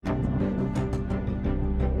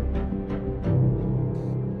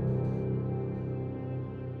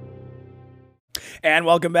And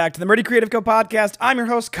welcome back to the Murdy Creative Co. podcast. I'm your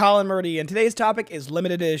host, Colin Murdy, and today's topic is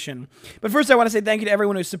limited edition. But first, I want to say thank you to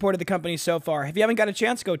everyone who's supported the company so far. If you haven't got a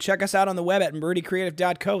chance, go check us out on the web at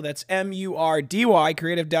murdycreative.co. That's M-U-R-D-Y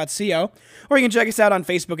creative.co. Or you can check us out on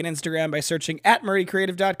Facebook and Instagram by searching at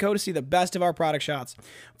murdycreative.co to see the best of our product shots.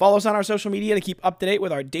 Follow us on our social media to keep up to date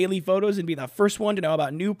with our daily photos and be the first one to know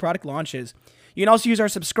about new product launches. You can also use our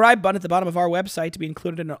subscribe button at the bottom of our website to be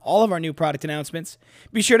included in all of our new product announcements.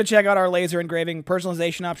 Be sure to check out our laser engraving,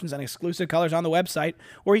 personalization options, and exclusive colors on the website,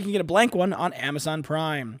 or you can get a blank one on Amazon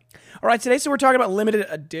Prime. All right, today, so we're talking about limited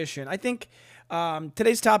edition. I think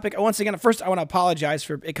today's topic, once again, first I want to apologize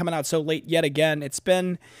for it coming out so late yet again. It's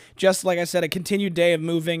been, just like I said, a continued day of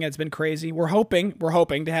moving. It's been crazy. We're hoping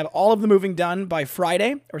to have all of the moving done by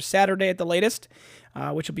Friday or Saturday at the latest.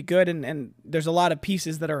 Which will be good, and there's a lot of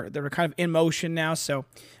pieces that are kind of in motion now. So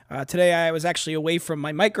today I was actually away from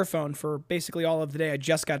my microphone for basically all of the day. I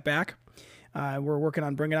just got back. We're working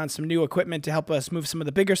on bringing on some new equipment to help us move some of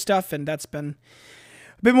the bigger stuff, and that's been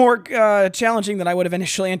a bit more challenging than I would have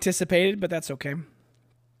initially anticipated, but that's okay.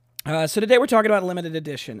 So today we're talking about limited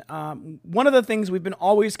edition. One of the things we've been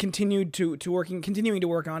always continuing to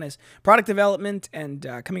work on is product development and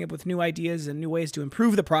coming up with new ideas and new ways to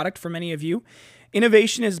improve the product for many of you.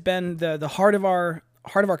 Innovation has been the heart of our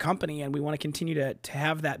company, and we want to continue to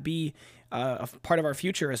have that be a part of our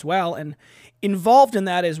future as well. And involved in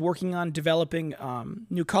that is working on developing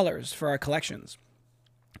new colors for our collections.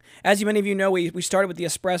 As many of you know, we started with the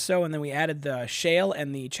espresso, and then we added the shale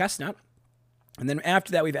and the chestnut. And then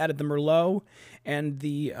after that, we've added the Merlot and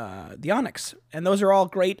the Onyx. And those are all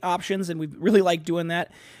great options, and we really like doing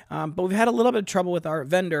that. But we've had a little bit of trouble with our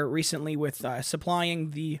vendor recently with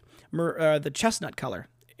supplying the chestnut color.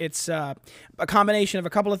 It's a combination of a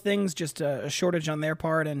couple of things, just a shortage on their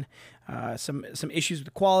part, and some issues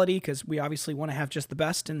with quality, because we obviously want to have just the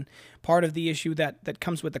best. And part of the issue that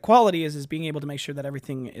comes with the quality is being able to make sure that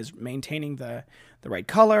everything is maintaining the right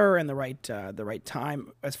color and the right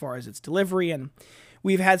time as far as its delivery. And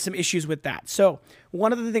we've had some issues with that. So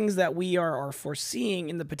one of the things that we are foreseeing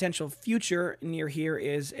in the potential future near here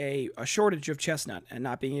is a shortage of chestnut and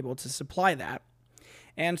not being able to supply that.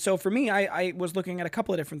 And so for me, I was looking at a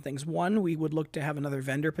couple of different things. One, we would look to have another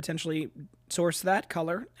vendor potentially source that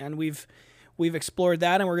color, and we've explored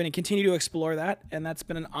that, and we're going to continue to explore that, and that's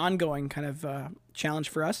been an ongoing kind of challenge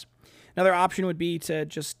for us. Another option would be to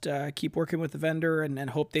just keep working with the vendor and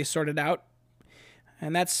hope they sort it out.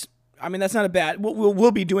 And that's not a bad.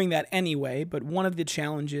 We'll be doing that anyway. But one of the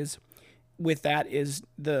challenges with that is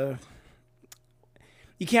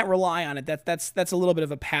you can't rely on it. That's a little bit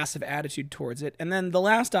of a passive attitude towards it. And then the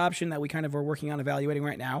last option that we kind of are working on evaluating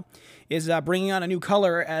right now is bringing on a new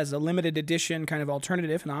color as a limited edition kind of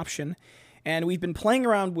alternative, an option. And we've been playing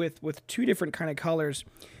around with two different kind of colors.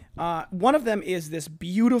 One of them is this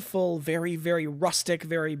beautiful, very, very rustic,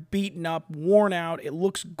 very beaten up, worn out. It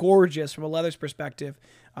looks gorgeous from a leather's perspective.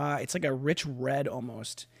 It's like a rich red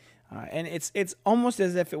almost. And it's almost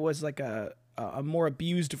as if it was like a more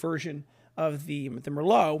abused version of the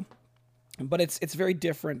Merlot, but it's very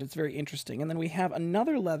different. It's very interesting. And then we have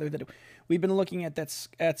another leather that we've been looking at that's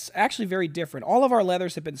actually very different. All of our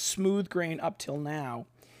leathers have been smooth grain up till now.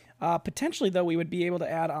 Potentially, though, we would be able to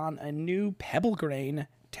add on a new pebble grain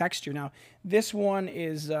texture. Now, this one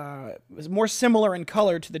is more similar in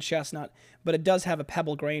color to the chestnut, but it does have a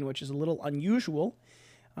pebble grain, which is a little unusual.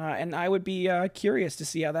 And I would be curious to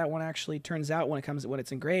see how that one actually turns out when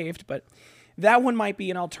it's engraved. But that one might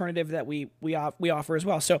be an alternative that we offer as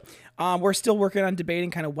well. So we're still working on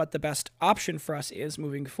debating kind of what the best option for us is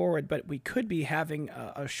moving forward, but we could be having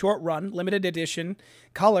a short run, limited edition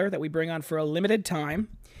color that we bring on for a limited time,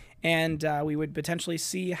 and we would potentially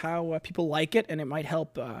see how people like it, and it might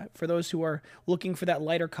help for those who are looking for that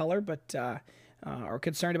lighter color but are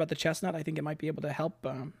concerned about the chestnut. I think it might be able to help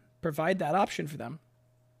provide that option for them.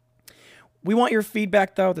 We want your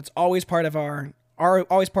feedback, though. That's always part of our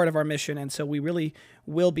mission, and so we really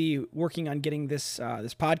will be working on getting this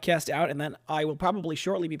podcast out, and then I will probably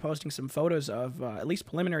shortly be posting some photos of at least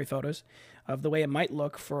preliminary photos of the way it might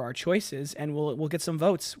look for our choices, and we'll get some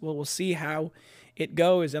votes. We'll see how it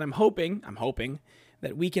goes, and I'm hoping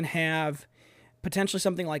that we can have potentially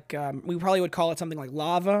something like we probably would call it something like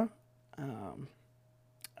lava. I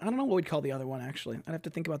don't know what we'd call the other one, actually. I'd have to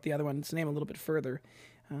think about the other one's name a little bit further,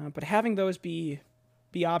 but having those be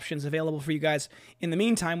options available for you guys in the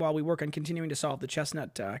meantime while we work on continuing to solve the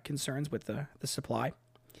chestnut concerns with the supply.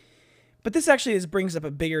 But this actually brings up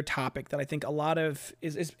a bigger topic that I think a lot of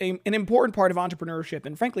is an important part of entrepreneurship,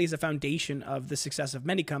 and frankly is a foundation of the success of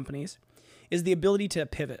many companies, is the ability to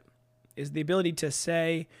pivot, is the ability to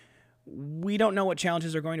say, we don't know what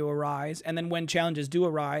challenges are going to arise. And then when challenges do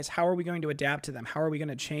arise, how are we going to adapt to them? How are we going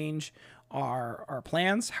to change our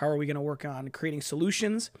plans? How are we going to work on creating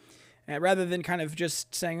solutions? Rather than kind of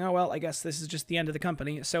just saying, oh, well, I guess this is just the end of the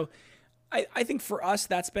company. So I think for us,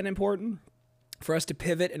 that's been important, for us to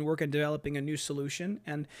pivot and work on developing a new solution.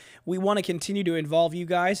 And we want to continue to involve you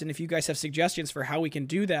guys. And if you guys have suggestions for how we can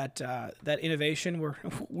do that, that innovation,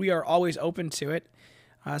 we are always open to it.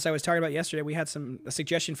 As I was talking about yesterday, we had a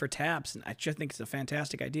suggestion for tabs, and I just think it's a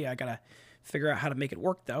fantastic idea. I got to figure out how to make it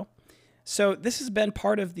work, though. So this has been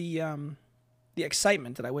part of the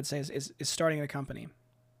excitement that I would say is starting a company.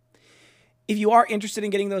 If you are interested in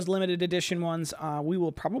getting those limited edition ones, we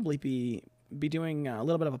will probably be doing a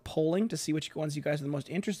little bit of a polling to see which ones you guys are the most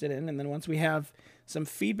interested in. And then once we have some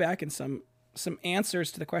feedback and some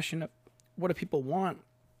answers to the question of what do people want,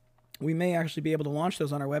 we may actually be able to launch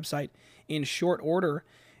those on our website in short order.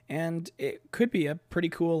 And it could be a pretty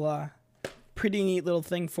cool, pretty neat little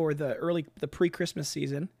thing for the pre-Christmas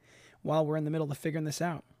season while we're in the middle of figuring this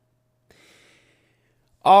out.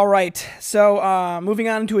 All right, so moving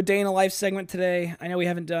on to a day in a life segment today. I know we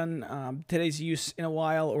haven't done today's use in a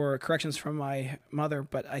while, or corrections from my mother,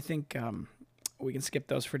 but I think we can skip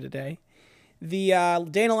those for today. The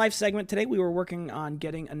day in a life segment today, we were working on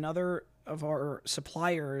getting another of our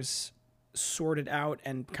suppliers sorted out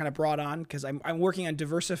and kind of brought on, because I'm working on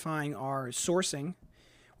diversifying our sourcing.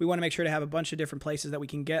 We want to make sure to have a bunch of different places that we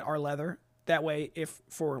can get our leather. That way, if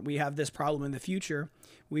we have this problem in the future,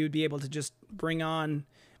 we would be able to just bring on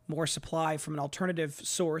more supply from an alternative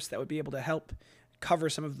source that would be able to help cover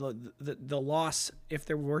some of the loss if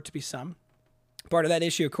there were to be some. Part of that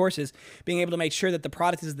issue, of course, is being able to make sure that the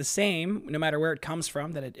product is the same no matter where it comes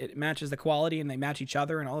from, that it matches the quality and they match each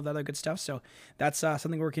other and all of that other good stuff. So that's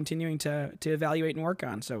something we're continuing to evaluate and work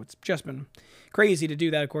on. So it's just been crazy to do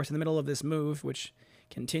that, of course, in the middle of this move, which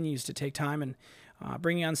continues to take time. And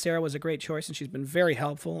bringing on Sarah was a great choice, and she's been very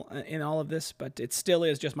helpful in all of this, but it still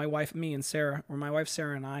is just my wife, me, and Sarah, or my wife,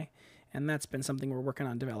 Sarah, and I, and that's been something we're working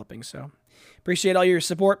on developing. So appreciate all your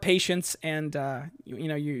support, patience, and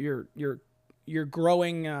your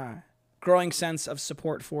growing sense of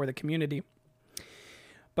support for the community.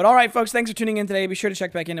 But all right, folks, thanks for tuning in today. Be sure to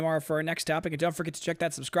check back in tomorrow for our next topic. And don't forget to check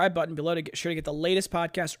that subscribe button below to get the latest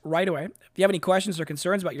podcast right away. If you have any questions or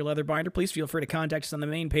concerns about your leather binder, please feel free to contact us on the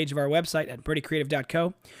main page of our website at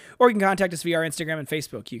birdicreative.co, or you can contact us via our Instagram and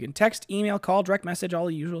Facebook. You can text, email, call, direct message, all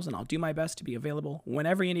the usuals, and I'll do my best to be available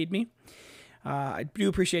whenever you need me. I do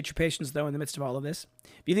appreciate your patience, though, in the midst of all of this.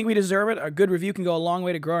 If you think we deserve it, a good review can go a long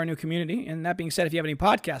way to grow our new community. And that being said, if you have any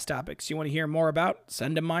podcast topics you want to hear more about,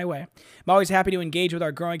 send them my way. I'm always happy to engage with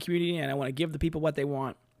our growing community, and I want to give the people what they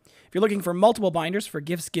want. If you're looking for multiple binders for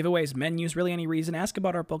gifts, giveaways, menus, really any reason, ask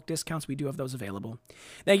about our bulk discounts. We do have those available.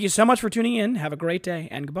 Thank you so much for tuning in. Have a great day,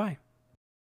 and goodbye.